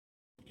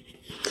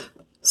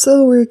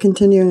So we're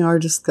continuing our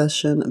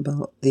discussion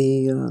about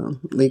the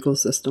legal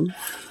system.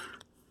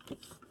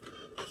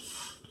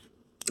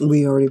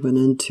 We already went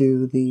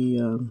into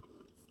the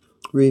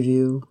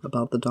review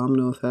about the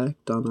domino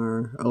effect on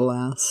our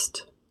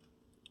last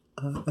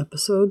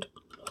episode.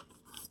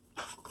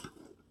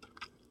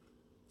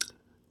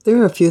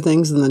 There are a few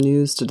things in the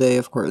news today,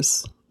 of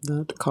course,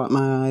 that caught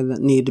my eye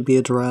that need to be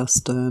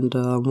addressed, and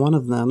one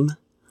of them,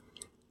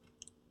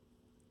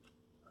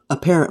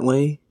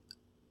 apparently,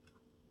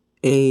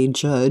 a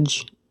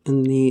judge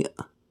in the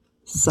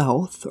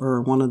South,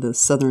 or one of the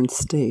southern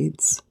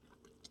states,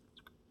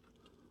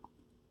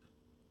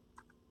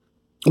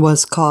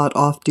 was caught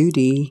off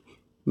duty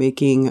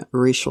making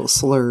racial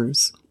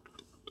slurs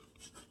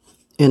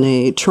in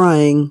a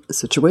trying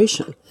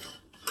situation.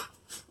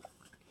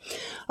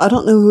 I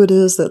don't know who it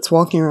is that's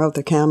walking around with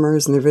their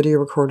cameras and their video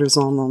recorders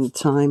on all the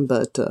time,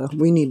 but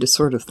we need to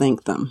sort of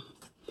thank them.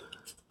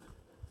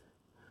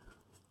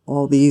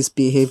 All these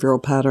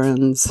behavioral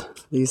patterns,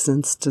 these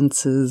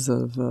instances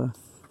of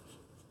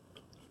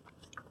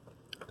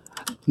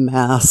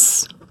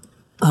mass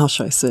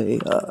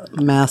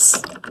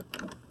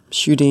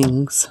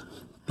shootings,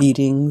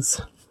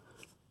 beatings,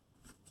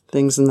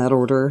 things in that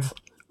order,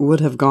 would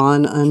have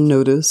gone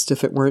unnoticed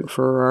if it weren't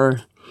for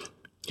our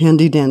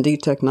handy-dandy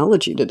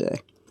technology today.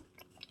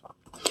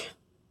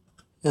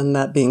 And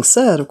that being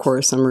said, of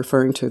course, I'm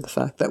referring to the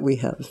fact that we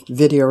have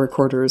video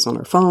recorders on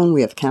our phone,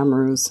 we have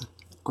cameras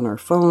on our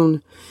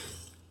phone,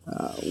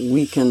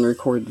 we can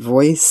record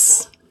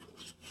voice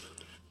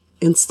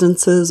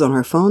instances on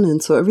our phone,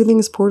 and so everything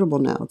is portable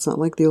now. It's not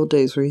like the old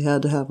days where you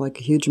had to have like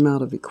a huge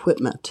amount of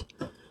equipment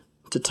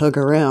to tug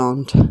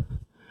around,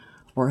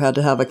 or had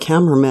to have a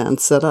cameraman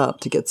set up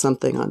to get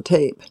something on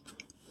tape.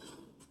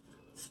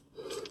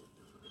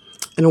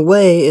 In a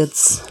way,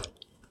 it's,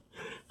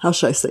 how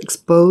should I say,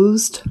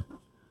 exposed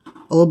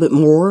a little bit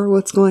more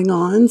what's going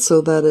on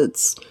so that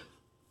it's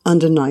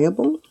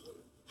undeniable.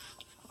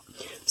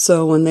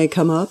 So when they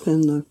come up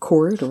in the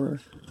court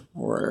or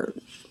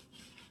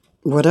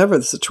whatever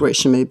the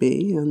situation may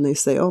be, and they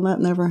say, oh,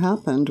 that never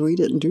happened, we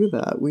didn't do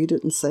that, we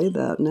didn't say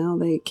that, now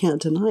they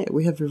can't deny it,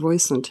 we have your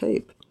voice on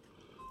tape.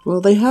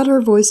 Well, they had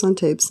our voice on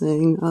tape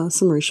saying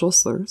some racial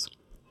slurs.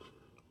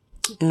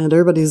 And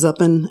everybody's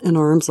up in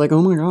arms like,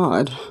 oh my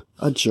God,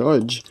 a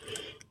judge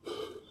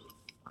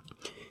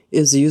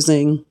is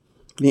using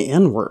the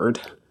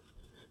N-word.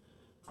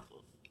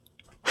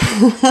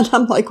 And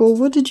I'm like, well,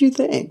 what did you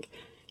think?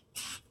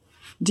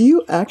 Do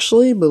you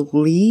actually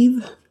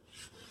believe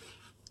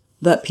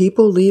that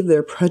people leave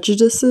their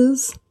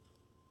prejudices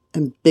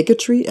and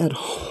bigotry at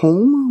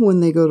home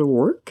when they go to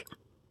work?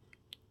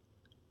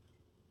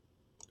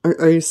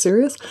 Are you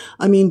serious?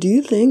 I mean, do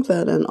you think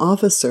that an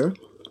officer,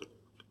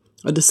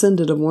 a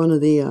descendant of one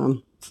of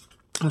the,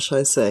 how shall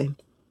I say,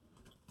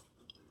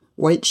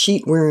 white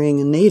sheet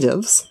wearing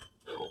natives,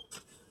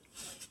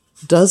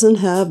 doesn't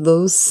have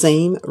those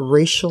same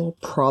racial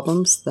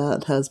problems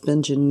that has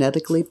been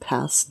genetically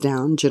passed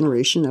down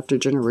generation after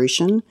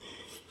generation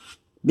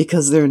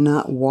because they're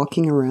not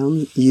walking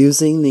around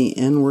using the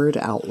N-word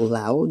out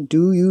loud?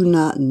 Do you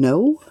not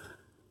know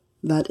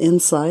that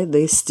inside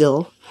they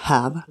still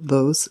have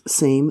those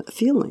same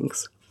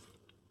feelings?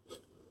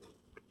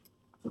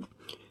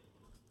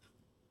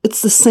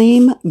 It's the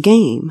same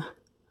game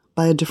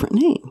by a different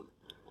name.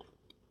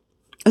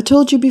 I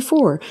told you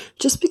before,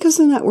 just because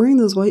they're not wearing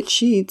those white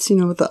sheets,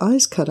 with the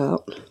eyes cut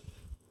out,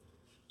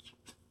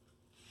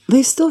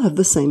 they still have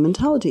the same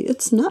mentality.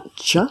 It's not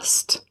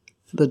just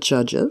the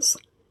judges.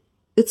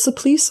 It's the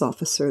police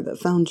officer that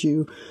found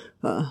you,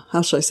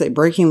 how shall I say,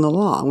 breaking the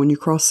law when you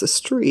crossed the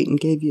street and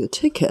gave you a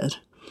ticket.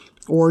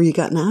 Or you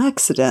got in an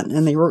accident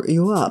and they wrote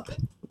you up,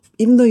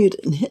 even though you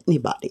didn't hit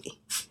anybody.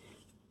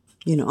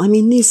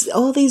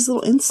 All these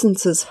little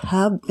instances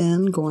have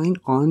been going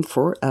on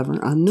forever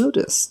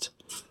unnoticed.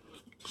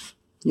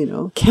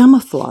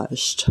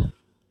 Camouflaged.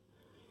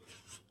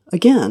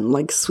 Again,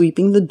 like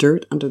sweeping the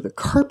dirt under the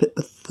carpet,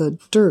 but the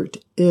dirt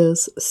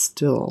is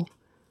still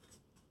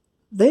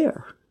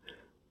there.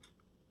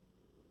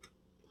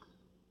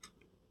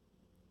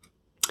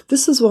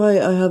 This is why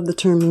I have the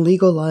term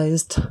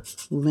legalized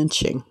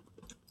lynching.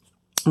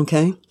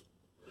 Okay?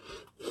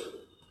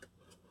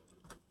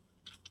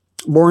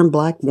 Born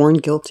black, born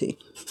guilty.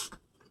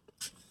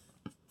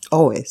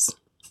 Always.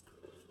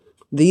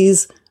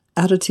 These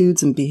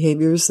attitudes and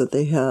behaviors that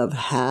they have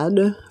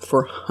had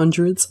for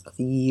hundreds of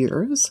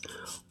years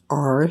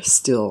are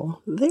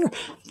still there.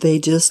 They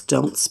just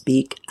don't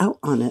speak out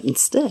on it.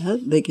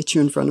 Instead, they get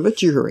you in front of a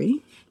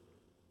jury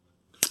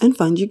and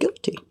find you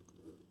guilty.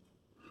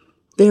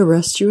 They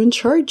arrest you and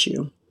charge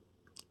you.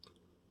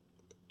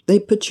 They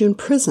put you in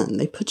prison.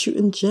 They put you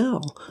in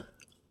jail.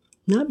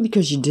 Not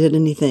because you did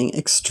anything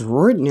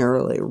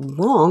extraordinarily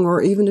wrong,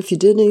 or even if you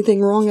did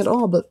anything wrong at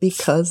all, but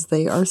because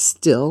they are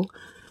still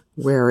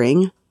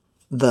wearing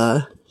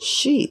the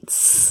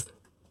sheets.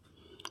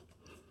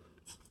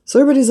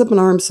 So everybody's up in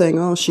arms saying,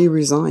 oh, she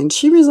resigned.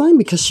 She resigned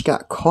because she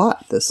got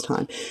caught this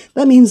time.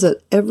 That means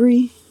that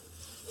every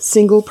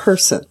single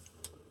person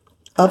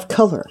of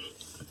color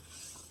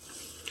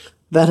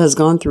that has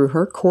gone through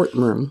her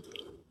courtroom,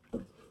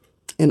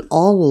 in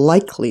all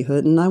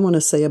likelihood, and I want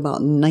to say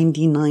about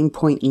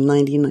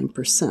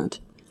 99.99%,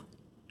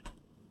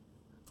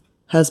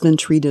 has been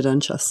treated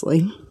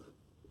unjustly.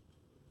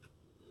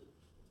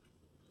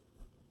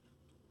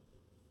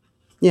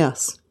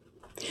 Yes.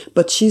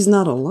 But she's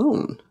not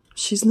alone.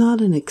 She's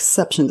not an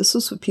exception. This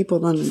is what people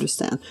don't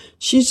understand.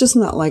 She's just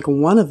not like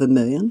one of a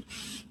million.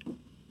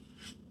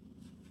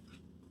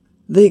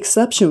 The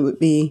exception would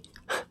be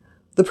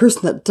the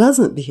person that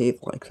doesn't behave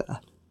like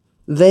that.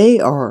 They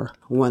are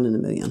one in a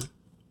million.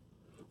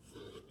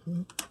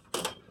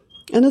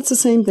 And it's the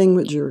same thing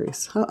with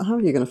juries. How are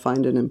you going to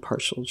find an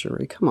impartial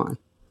jury? Come on.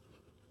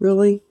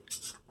 Really?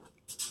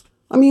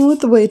 I mean,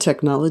 with the way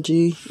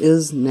technology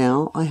is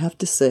now, I have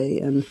to say,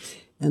 and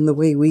the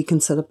way we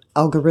can set up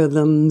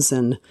algorithms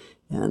and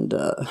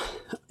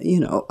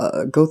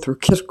go through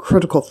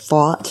critical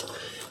thought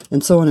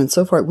and so on and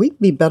so forth, we'd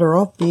be better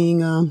off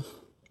being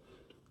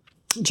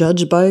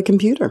judged by a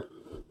computer.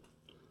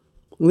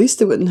 At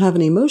least it wouldn't have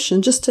any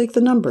emotion. Just take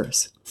the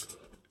numbers.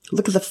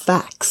 Look at the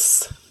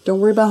facts. Don't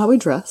worry about how we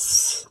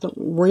dress. Don't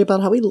worry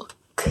about how we look.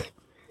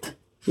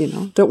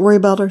 Don't worry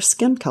about our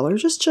skin color.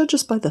 Just judge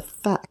us by the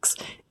facts.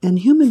 And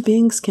human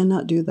beings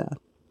cannot do that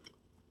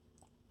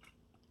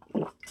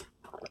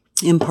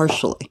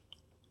impartially.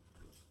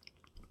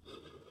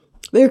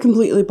 They're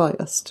completely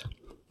biased.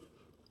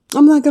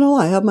 I'm not going to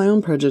lie. I have my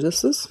own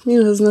prejudices.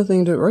 It has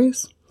nothing to do with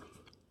race.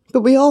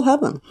 But we all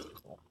have them.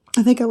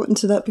 I think I went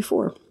into that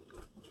before.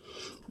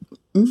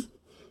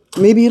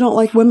 Maybe you don't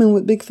like women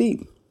with big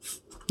feet.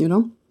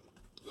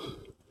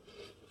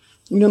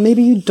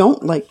 Maybe you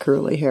don't like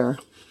curly hair.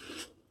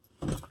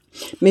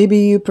 Maybe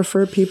you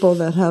prefer people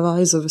that have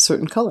eyes of a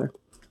certain color.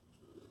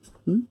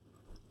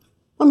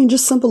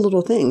 Just simple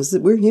little things.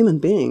 We're human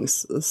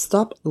beings.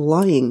 Stop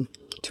lying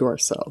to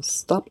ourselves.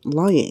 Stop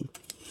lying.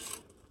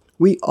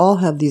 We all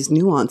have these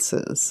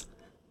nuances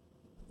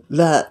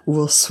that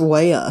will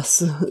sway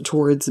us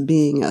towards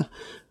being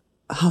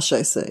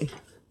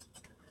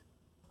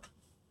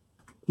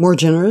more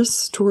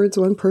generous towards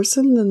one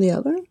person than the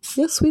other.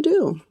 Yes, we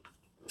do.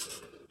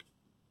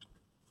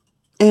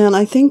 And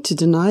I think to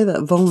deny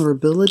that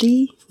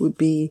vulnerability would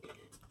be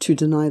to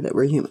deny that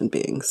we're human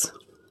beings.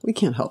 We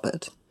can't help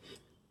it.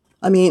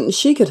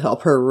 She could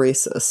help her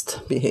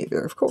racist behavior,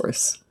 of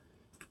course.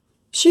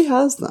 She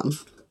has them.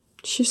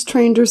 She's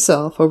trained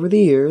herself over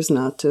the years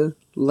not to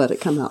let it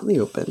come out in the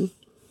open.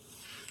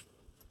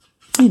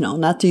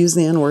 Not to use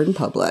the N-word in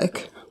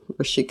public,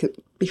 where she could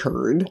be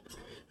heard.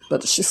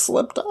 But she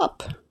slipped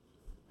up.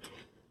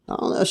 I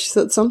don't know, she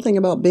said something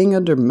about being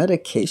under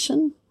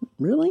medication?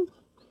 Really?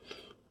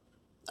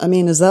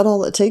 Is that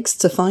all it takes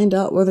to find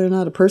out whether or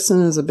not a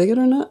person is a bigot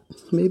or not?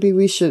 Maybe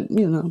we should,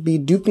 be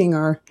duping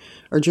our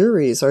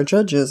juries, our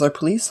judges, our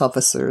police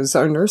officers,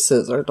 our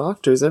nurses, our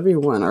doctors,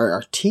 everyone,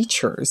 our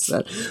teachers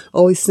that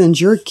always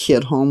send your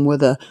kid home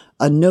with a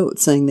note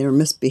saying they're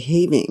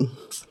misbehaving.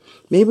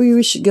 Maybe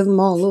we should give them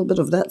all a little bit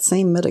of that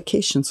same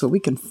medication so we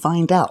can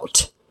find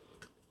out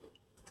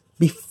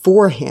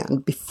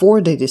beforehand, before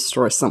they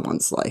destroy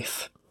someone's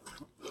life.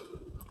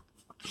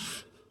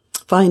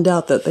 Find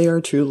out that they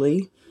are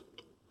truly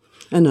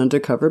an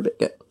undercover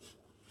bigot.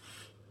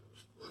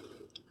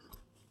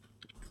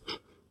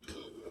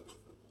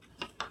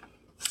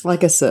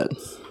 Like I said,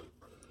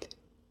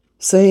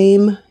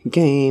 same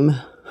game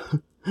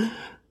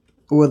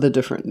with a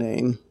different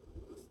name.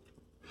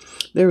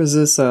 There was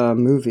this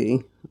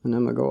movie, and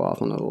I'm going to go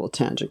off on a little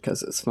tangent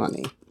because it's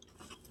funny.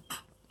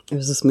 There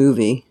was this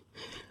movie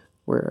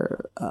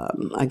where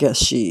I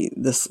guess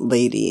this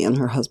lady and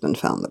her husband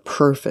found the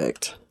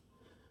perfect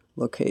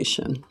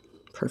location,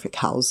 perfect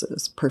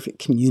houses, perfect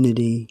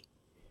community.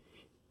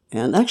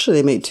 And actually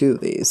they made two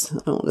of these.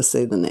 I don't want to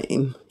say the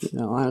name.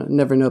 I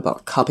never know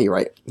about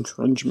copyright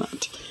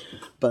infringement.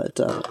 But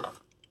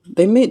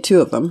they made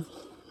two of them.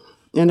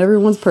 And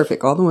everyone's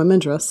perfect. All the women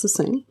dressed the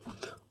same.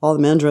 All the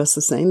men dressed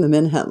the same. The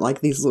men had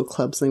like these little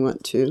clubs they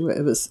went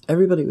to.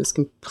 Everybody was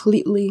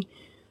completely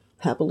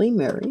happily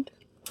married.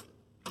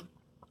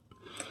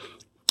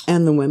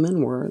 And the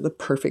women were the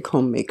perfect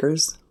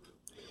homemakers.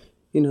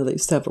 They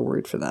used to have a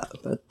word for that.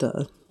 But,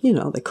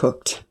 they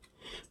cooked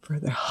for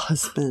their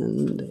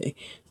husband. They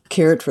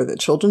cared for their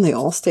children. They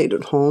all stayed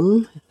at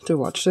home to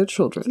watch their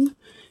children.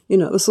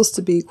 It was supposed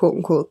to be, quote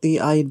unquote, the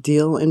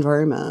ideal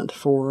environment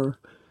for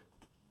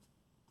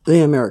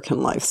the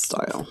American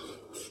lifestyle.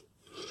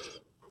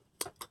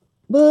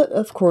 But,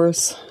 of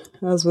course,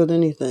 as with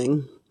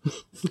anything,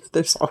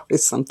 there's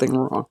always something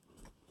wrong.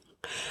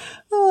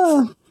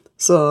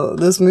 So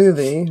this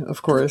movie,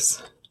 of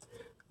course,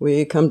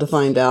 we come to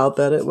find out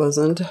that it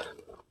wasn't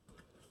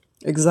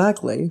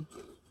exactly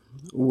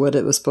what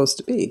it was supposed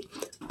to be.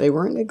 They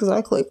weren't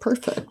exactly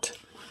perfect.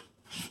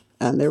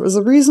 And there was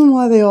a reason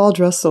why they all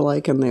dressed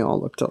alike and they all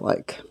looked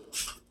alike.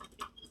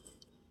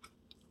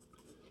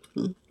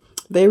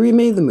 They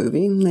remade the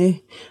movie.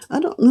 And I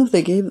don't know if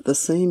they gave it the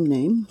same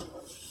name.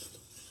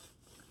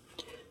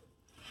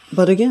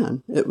 But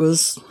again, it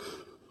was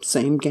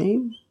same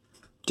game,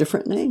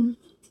 different name,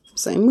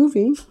 same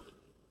movie.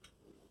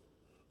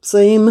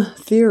 Same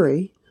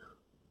theory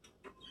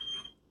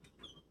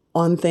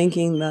on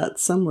thinking that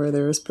somewhere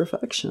there is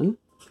perfection.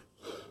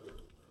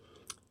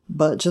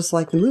 But just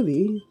like the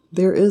movie,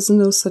 there is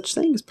no such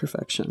thing as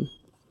perfection.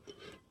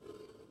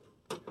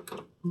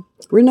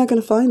 We're not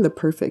going to find the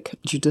perfect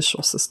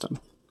judicial system.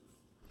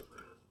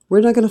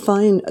 We're not going to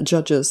find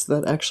judges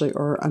that actually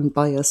are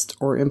unbiased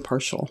or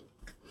impartial.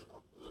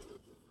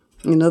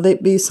 You know,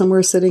 they'd be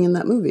somewhere sitting in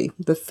that movie,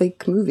 the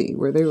fake movie,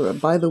 where they were,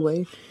 by the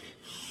way,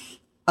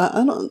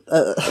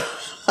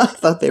 I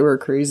thought they were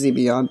crazy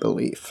beyond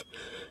belief.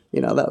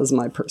 You know, that was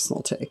my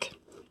personal take.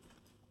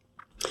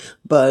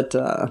 But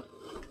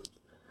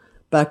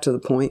back to the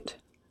point,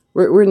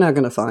 we're not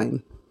going to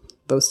find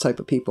those type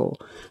of people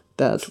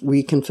that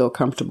we can feel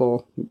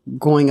comfortable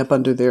going up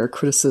under their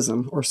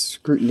criticism or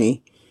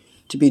scrutiny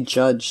to be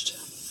judged.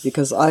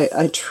 Because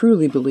I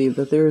truly believe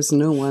that there is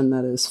no one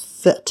that is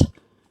fit.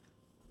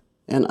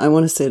 And I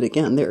want to say it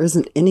again, there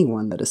isn't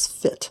anyone that is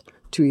fit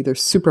to either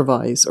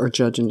supervise or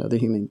judge another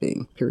human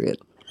being, period.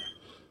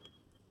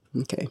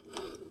 Okay.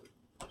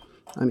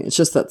 I mean, it's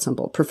just that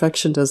simple.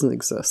 Perfection doesn't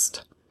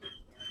exist.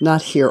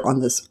 Not here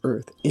on this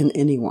earth, in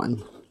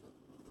anyone.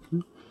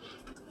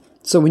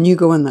 So when you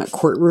go in that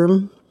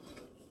courtroom,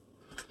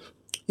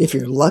 if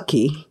you're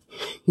lucky,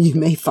 you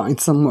may find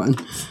someone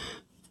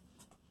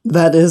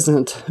that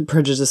isn't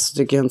prejudiced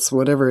against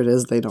whatever it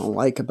is they don't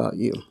like about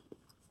you.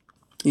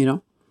 You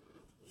know?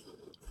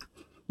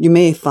 You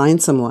may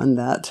find someone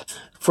that,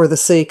 for the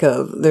sake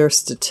of their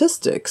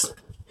statistics,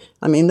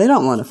 I mean, they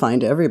don't want to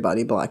find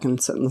everybody black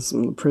and sentence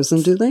them in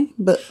prison, do they?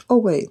 But, oh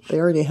wait, they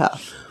already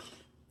have.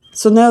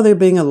 So now they're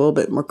being a little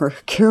bit more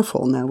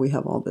careful. Now we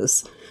have all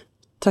this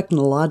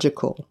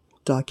technological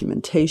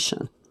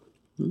documentation.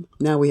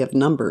 Now we have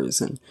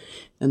numbers and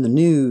the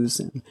news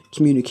and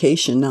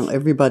communication. Now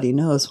everybody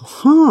knows,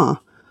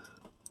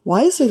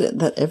 why is it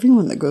that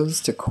everyone that goes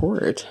to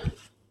court,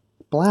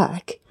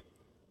 black,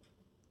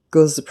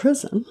 goes to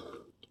prison,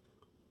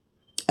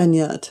 and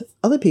yet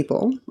other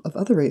people of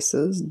other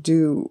races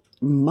do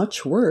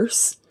much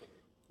worse,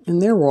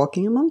 and they're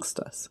walking amongst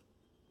us?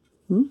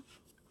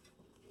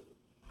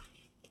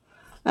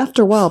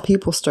 After a while,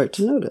 people start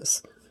to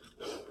notice.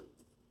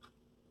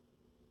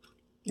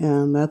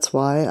 And that's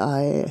why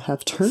I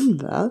have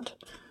termed that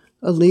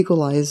a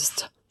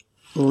legalized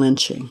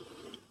lynching.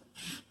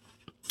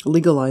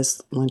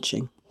 Legalized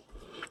lynching.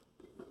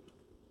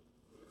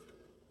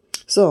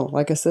 So,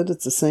 like I said,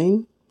 it's the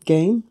same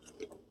game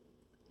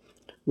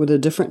with a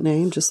different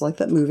name, just like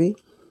that movie.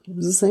 It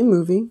was the same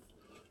movie.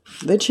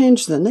 They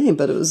changed the name,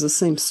 but it was the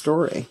same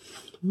story.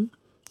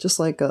 Just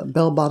like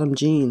bell-bottom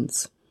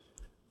jeans.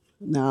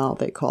 Now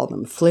they call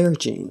them flare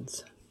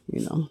jeans,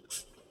 you know.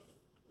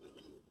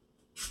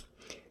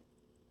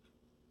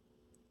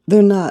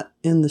 They're not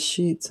in the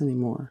sheets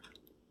anymore.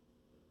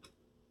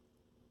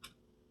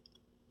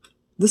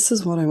 This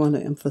is what I want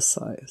to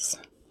emphasize.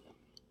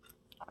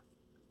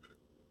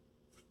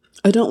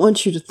 I don't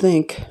want you to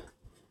think,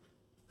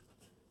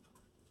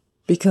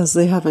 because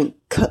they haven't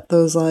cut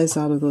those eyes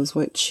out of those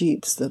white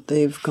sheets, that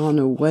they've gone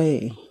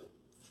away.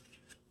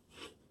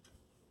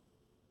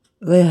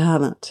 They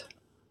haven't.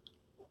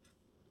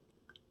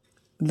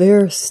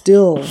 They're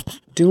still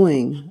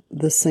doing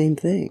the same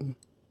thing.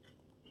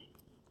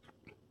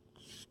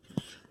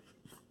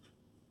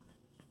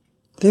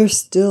 They're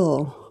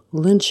still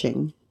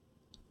lynching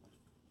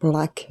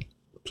black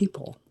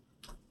people.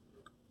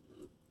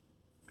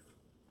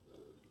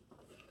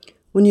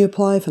 When you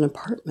apply for an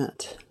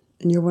apartment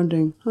and you're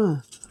wondering,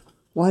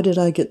 why did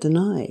I get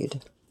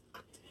denied?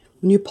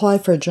 When you apply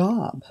for a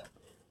job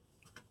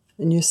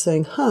and you're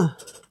saying,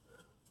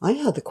 I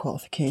had the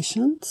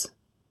qualifications.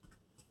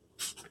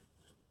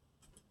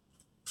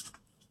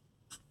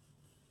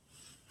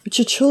 But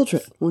your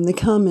children, when they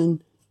come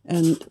in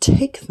and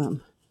take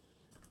them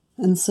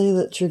and say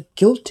that you're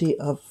guilty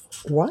of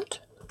what?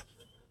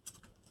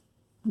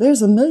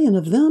 There's a million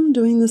of them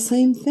doing the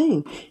same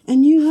thing.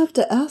 And you have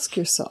to ask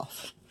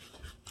yourself,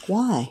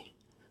 why?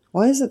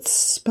 Why is it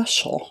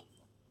special?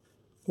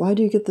 Why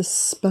do you get this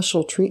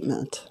special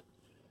treatment?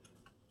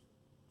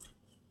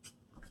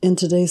 In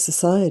today's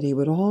society,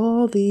 with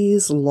all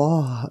these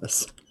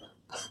laws,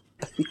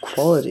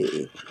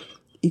 equality,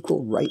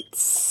 equal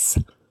rights,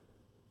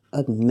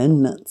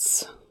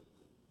 amendments,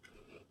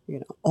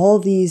 all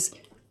these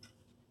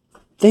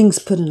things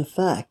put in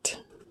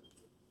effect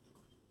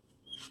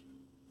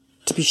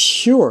to be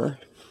sure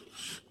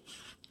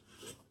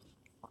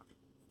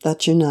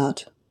that you're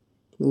not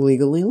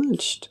legally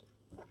lynched.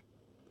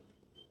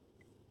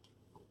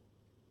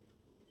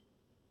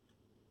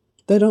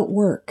 They don't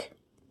work.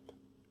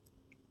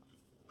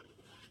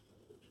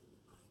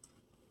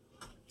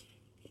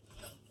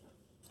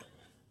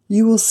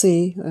 You will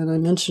see, and I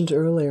mentioned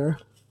earlier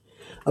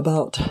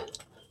about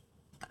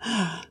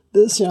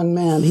this young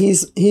man.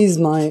 He's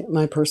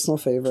my personal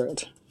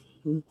favorite.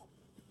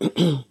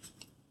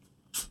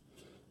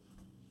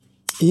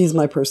 He's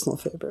my personal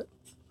favorite.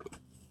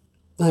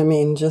 I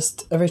mean,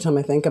 just every time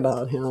I think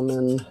about him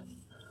and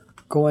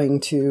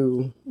going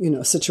to,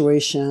 a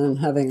situation,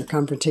 having a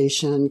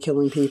confrontation,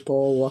 killing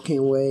people, walking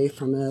away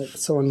from it,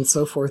 so on and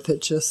so forth.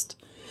 It just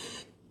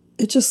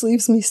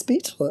leaves me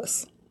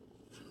speechless.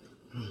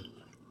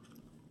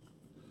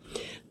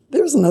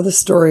 There was another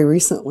story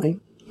recently.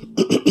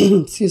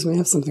 Excuse me, I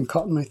have something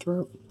caught in my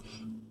throat.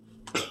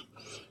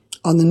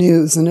 On the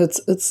news, and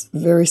it's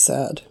very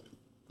sad.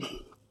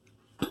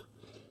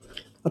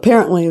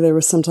 Apparently, there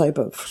was some type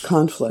of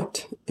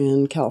conflict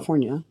in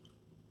California.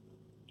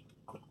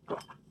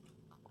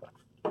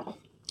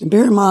 And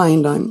bear in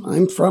mind,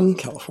 I'm from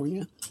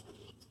California.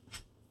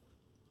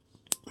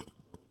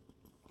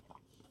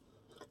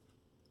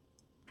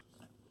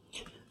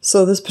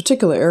 So this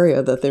particular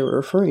area that they were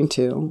referring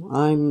to,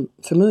 I'm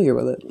familiar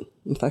with it.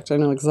 In fact, I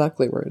know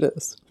exactly where it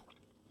is.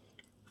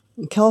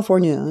 In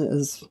California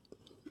is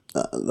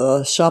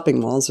the shopping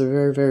malls are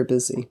very, very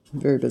busy,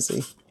 very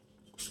busy.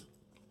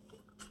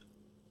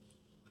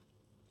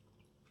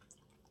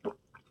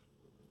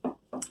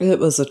 It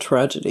was a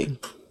tragedy.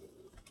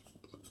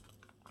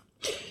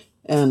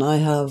 And I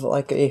have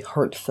like a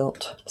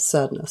heartfelt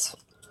sadness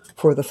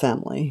for the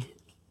family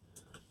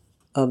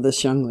of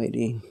this young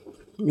lady.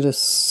 It is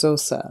so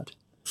sad.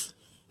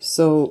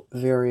 So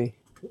very,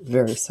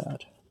 very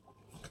sad.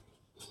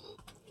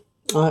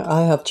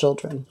 I have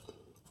children.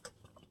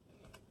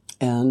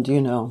 And,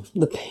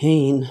 the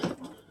pain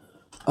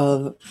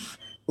of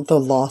the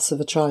loss of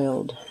a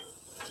child.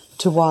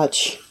 To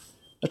watch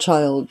a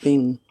child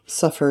being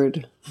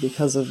suffered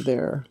because of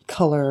their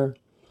color,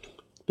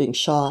 being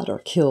shot or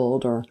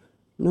killed, or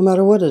no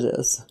matter what it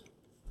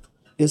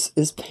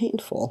is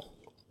painful.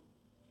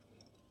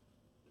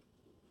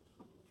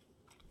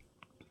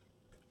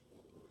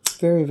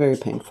 Very, very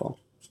painful.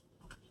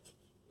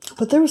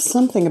 But there was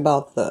something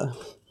about the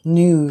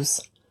news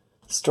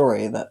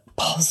story that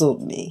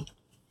puzzled me,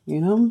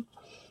 Now,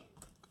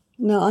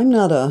 I'm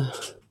not a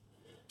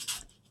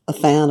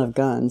fan of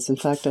guns. In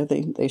fact, I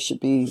think they should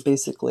be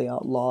basically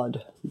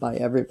outlawed by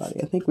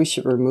everybody. I think we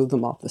should remove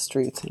them off the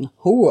streets. And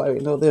I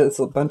know there's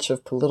a bunch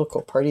of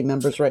political party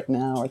members right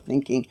now are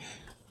thinking,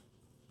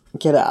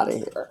 get out of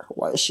here.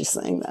 Why is she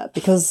saying that?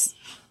 Because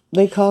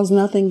they cause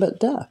nothing but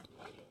death.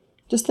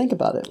 Just think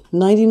about it.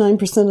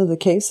 99% of the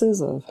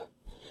cases of,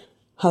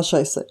 how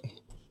should I say,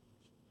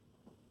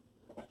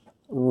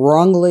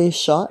 wrongly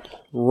shot,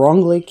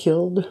 wrongly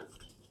killed,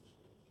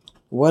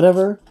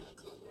 whatever,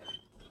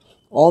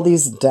 all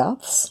these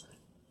deaths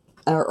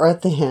are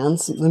at the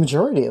hands, the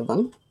majority of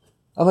them,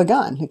 of a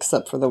gun,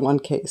 except for the one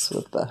case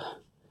with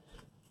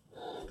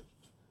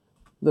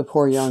the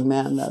poor young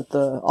man that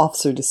the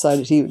officer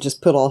decided he would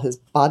just put all his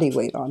body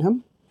weight on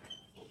him,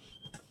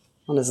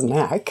 on his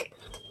neck.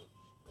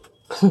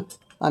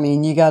 I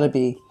mean, you got to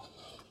be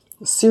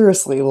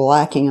seriously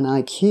lacking in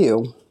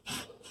IQ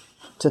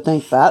to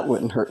think that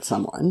wouldn't hurt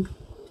someone.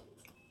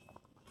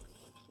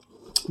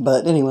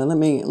 But anyway, let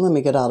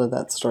me get out of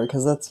that story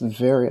because that's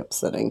very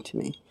upsetting to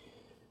me.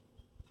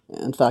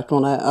 In fact,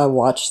 when I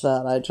watched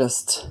that, I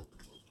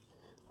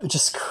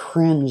just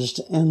cringed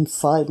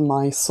inside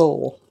my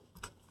soul.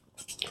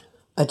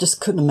 I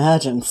just couldn't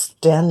imagine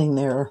standing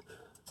there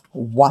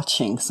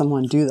watching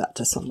someone do that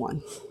to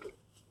someone.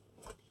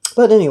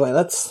 But anyway,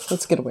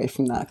 let's get away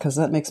from that because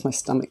that makes my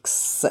stomach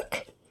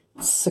sick.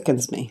 It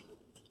sickens me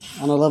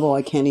on a level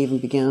I can't even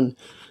begin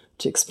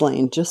to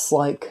explain. Just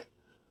like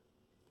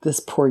this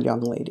poor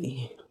young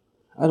lady.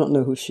 I don't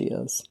know who she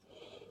is.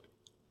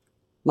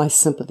 My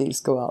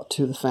sympathies go out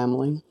to the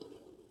family.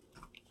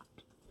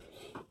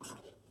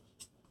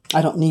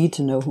 I don't need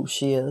to know who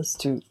she is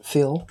to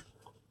feel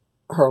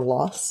her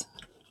loss.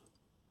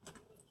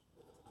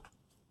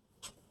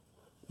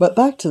 But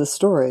back to the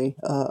story.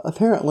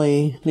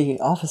 Apparently, the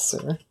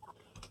officer,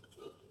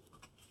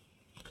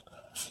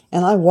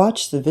 and I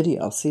watched the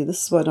video. See,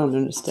 this is what I don't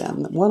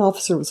understand. One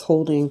officer was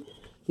holding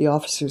the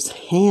officer's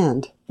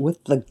hand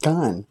with the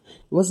gun.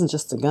 It wasn't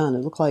just a gun.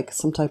 It looked like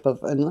some type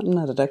of, I'm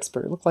not an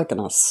expert, it looked like an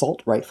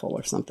assault rifle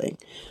or something.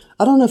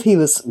 I don't know if he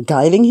was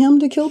guiding him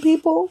to kill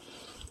people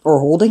or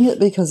holding it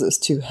because it was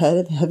too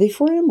heavy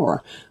for him,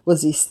 or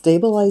was he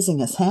stabilizing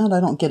his hand? I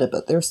don't get it,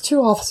 but there's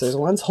two officers.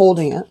 One's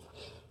holding it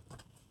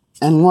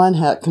and one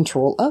had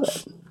control of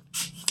it.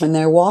 And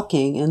they're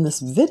walking in this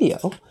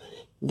video.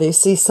 They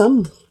see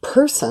some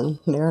person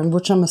there,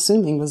 which I'm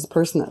assuming was the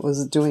person that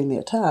was doing the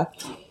attack.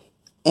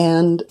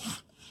 And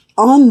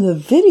on the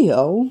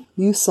video,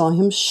 you saw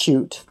him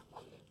shoot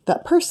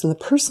that person. The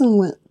person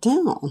went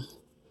down.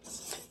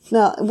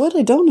 Now, what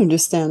I don't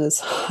understand is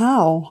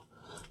how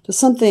does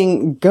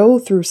something go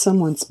through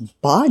someone's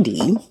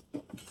body,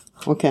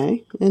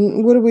 okay?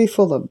 And what are we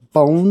full of?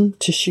 Bone,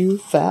 tissue,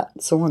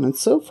 fat, so on and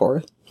so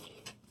forth.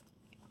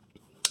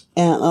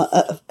 And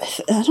I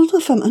don't know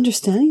if I'm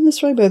understanding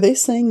this right, but are they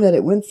saying that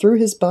it went through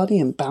his body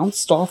and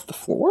bounced off the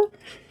floor?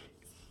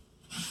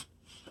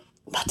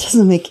 That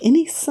doesn't make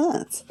any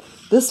sense.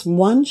 This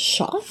one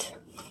shot?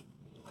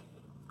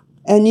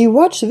 And you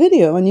watch the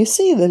video and you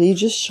see that he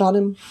just shot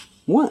him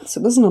once.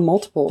 It wasn't a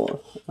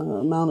multiple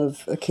amount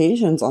of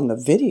occasions on the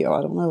video.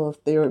 I don't know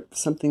if they were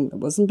something that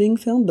wasn't being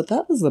filmed, but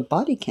that was the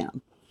body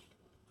cam.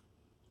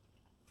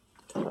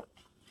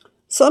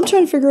 So I'm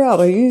trying to figure out,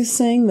 are you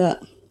saying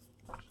that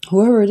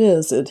whoever it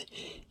is,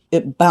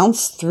 it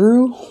bounced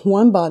through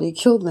one body,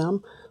 killed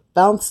them,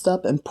 bounced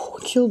up and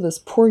killed this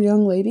poor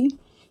young lady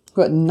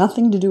who had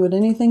nothing to do with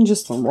anything,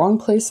 just the wrong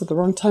place at the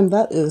wrong time?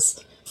 That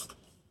is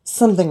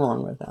something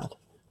wrong with that.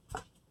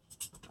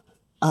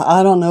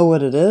 I don't know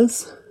what it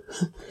is,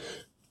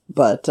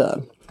 but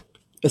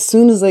as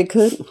soon as they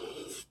could,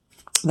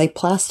 they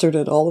plastered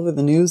it all over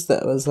the news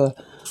that it was a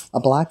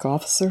black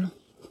officer.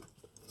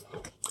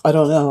 I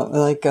don't know.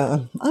 Like,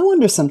 I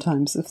wonder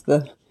sometimes if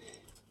how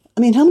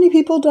many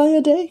people die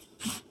a day?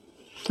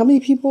 How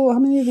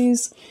many of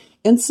these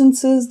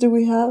instances do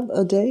we have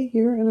a day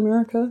here in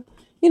America?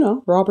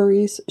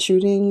 Robberies,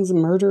 shootings,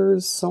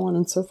 murders, so on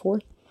and so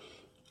forth.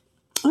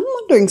 I'm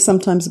wondering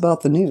sometimes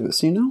about the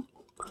news,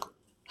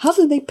 How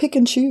do they pick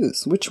and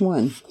choose? Which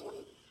one?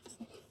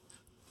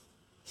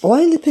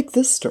 Why did they pick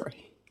this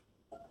story?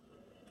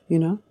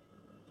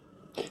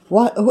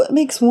 What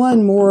makes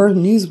one more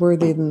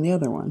newsworthy than the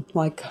other one?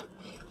 Like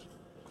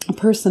a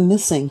person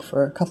missing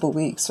for a couple of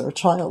weeks or a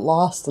child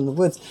lost in the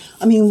woods.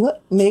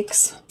 What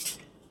makes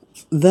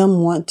them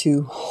want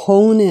to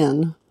hone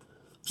in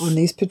on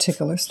these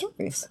particular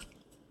stories?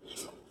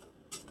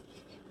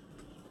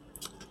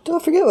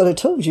 Don't forget what I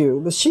told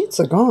you. The sheets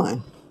are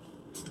gone.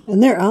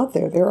 And they're out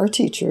there. There are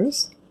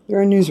teachers. There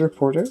are news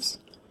reporters.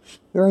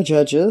 There are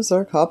judges.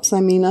 There are cops. I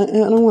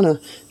don't want to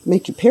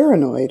make you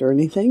paranoid or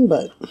anything,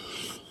 but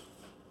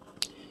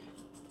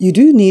you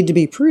do need to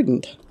be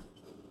prudent.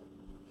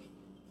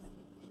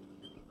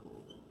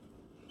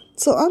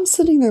 So I'm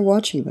sitting there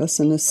watching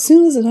this, and as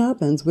soon as it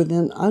happens,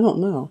 within, I don't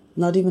know,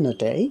 not even a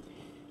day,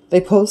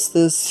 they post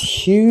this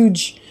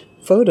huge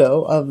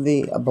photo of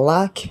the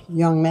black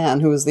young man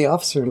who was the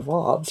officer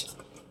involved.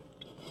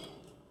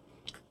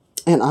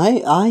 And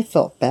I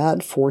felt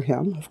bad for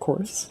him, of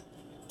course,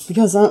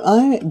 because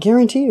I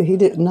guarantee you he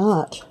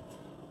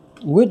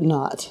would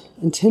not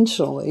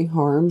intentionally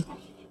harm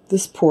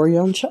this poor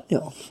young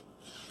child.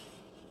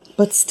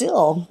 But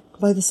still,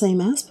 by the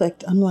same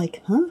aspect, I'm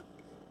like,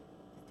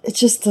 it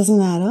just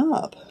doesn't add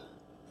up.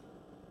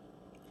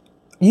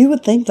 You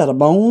would think that a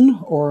bone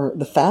or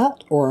the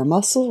fat or a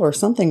muscle or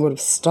something would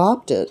have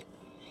stopped it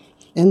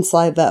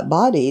inside that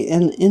body.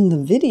 And in the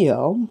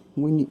video,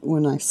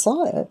 when I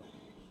saw it,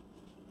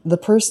 the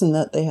person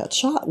that they had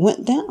shot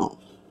went down.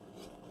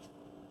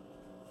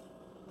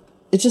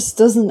 It just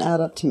doesn't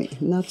add up to me.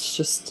 And that's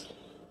just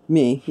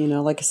me.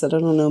 Like I said, I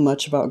don't know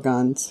much about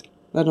guns.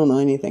 I don't know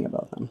anything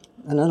about them.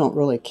 And I don't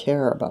really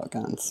care about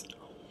guns.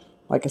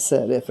 Like I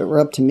said, if it were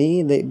up to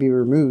me, they'd be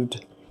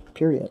removed,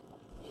 period.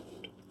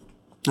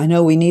 I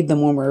know we need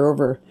them when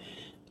we're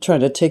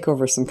trying to take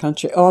over some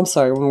country. Oh, I'm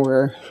sorry, when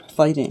we're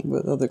fighting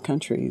with other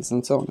countries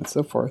and so on and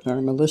so forth, our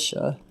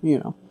militia,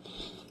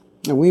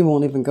 And we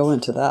won't even go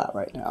into that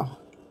right now.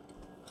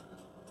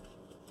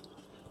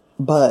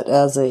 But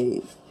as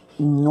a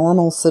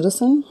normal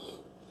citizen,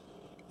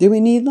 do we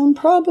need them?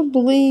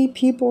 Probably.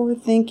 People are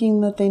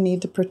thinking that they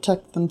need to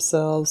protect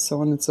themselves,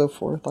 so on and so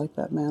forth, like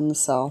that man in the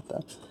South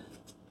that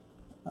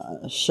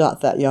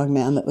shot that young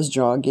man that was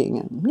jogging,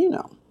 and,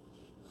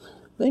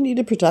 they need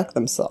to protect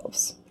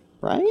themselves,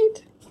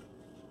 right?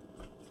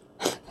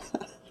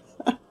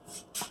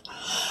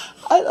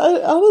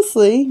 I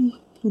honestly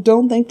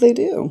don't think they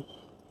do.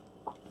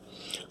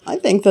 I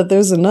think that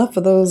there's enough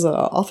of those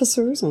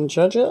officers and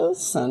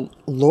judges and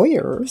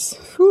lawyers.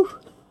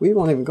 We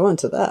won't even go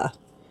into that.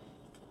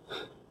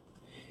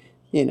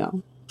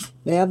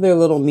 They have their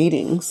little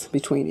meetings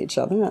between each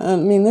other.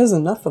 There's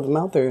enough of them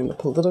out there in the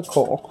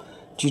political,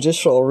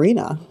 judicial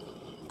arena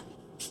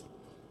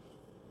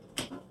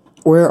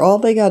where all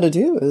they got to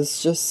do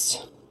is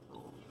just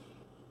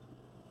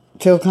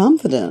feel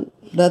confident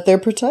that they're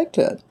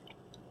protected.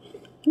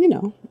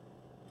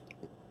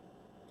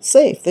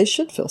 Safe. They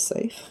should feel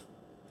safe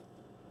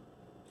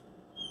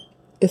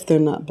if they're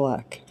not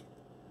black.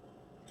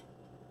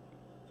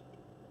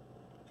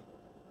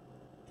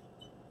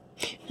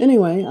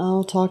 Anyway,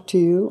 I'll talk to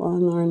you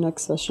on our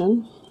next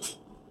session.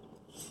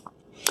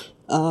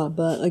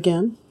 But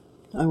again,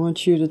 I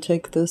want you to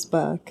take this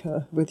back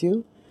with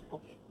you.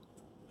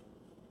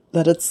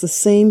 That it's the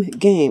same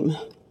game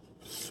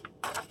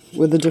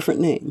with a different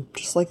name.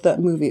 Just like that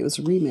movie, it was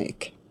a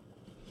remake.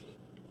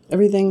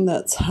 Everything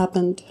that's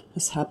happened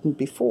has happened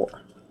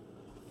before.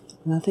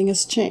 Nothing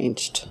has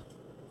changed.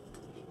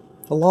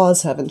 The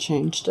laws haven't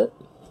changed it.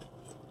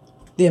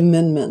 The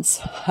amendments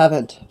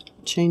haven't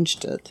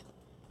changed it.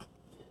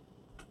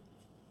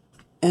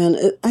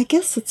 And I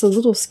guess it's a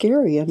little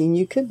scary.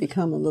 You could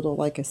become a little,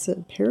 like I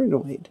said,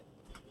 paranoid.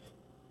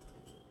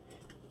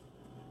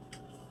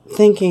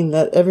 Thinking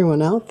that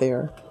everyone out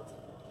there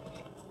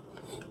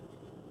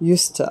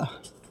used to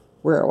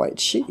wear a white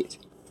sheet.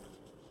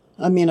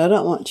 I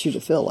don't want you to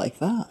feel like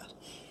that.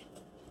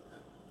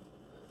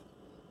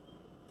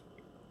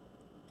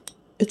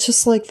 It's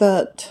just like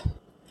that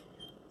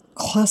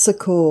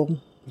classical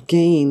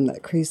game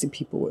that crazy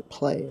people would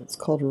play. It's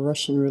called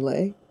Russian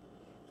roulette.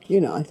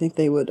 I think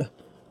they would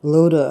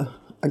load a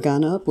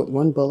gun up with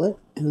one bullet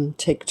and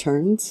take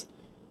turns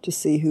to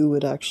see who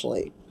would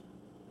actually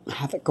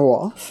have it go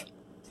off.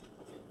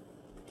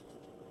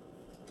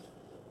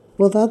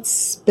 Well,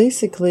 that's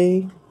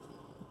basically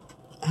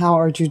how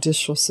our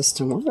judicial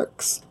system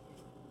works.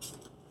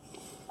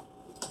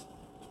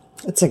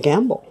 It's a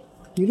gamble.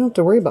 You don't have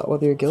to worry about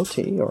whether you're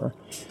guilty or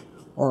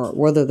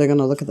whether they're going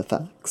to look at the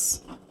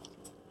facts,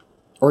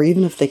 or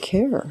even if they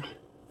care,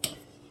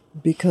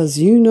 because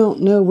you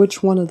don't know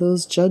which one of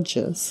those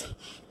judges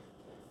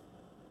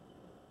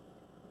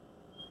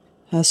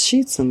has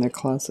sheets in their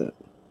closet,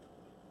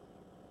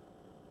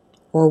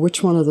 or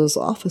which one of those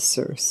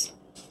officers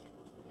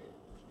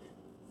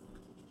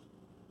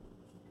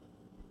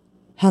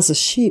has a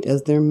sheet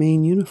as their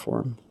main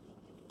uniform.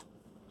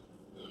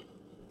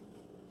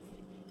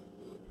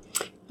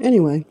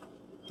 Anyway,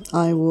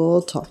 I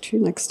will talk to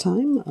you next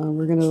time.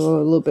 We're going to go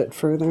a little bit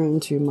further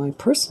into my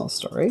personal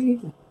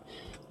story.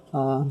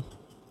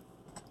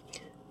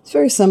 It's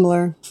very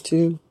similar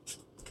to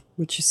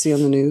what you see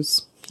on the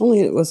news,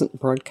 only it wasn't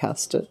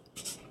broadcasted.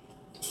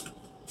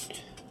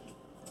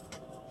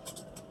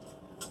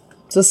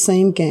 It's the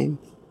same game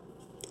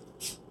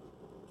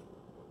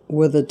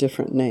with a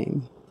different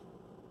name.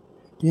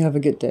 You have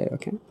a good day,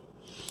 okay?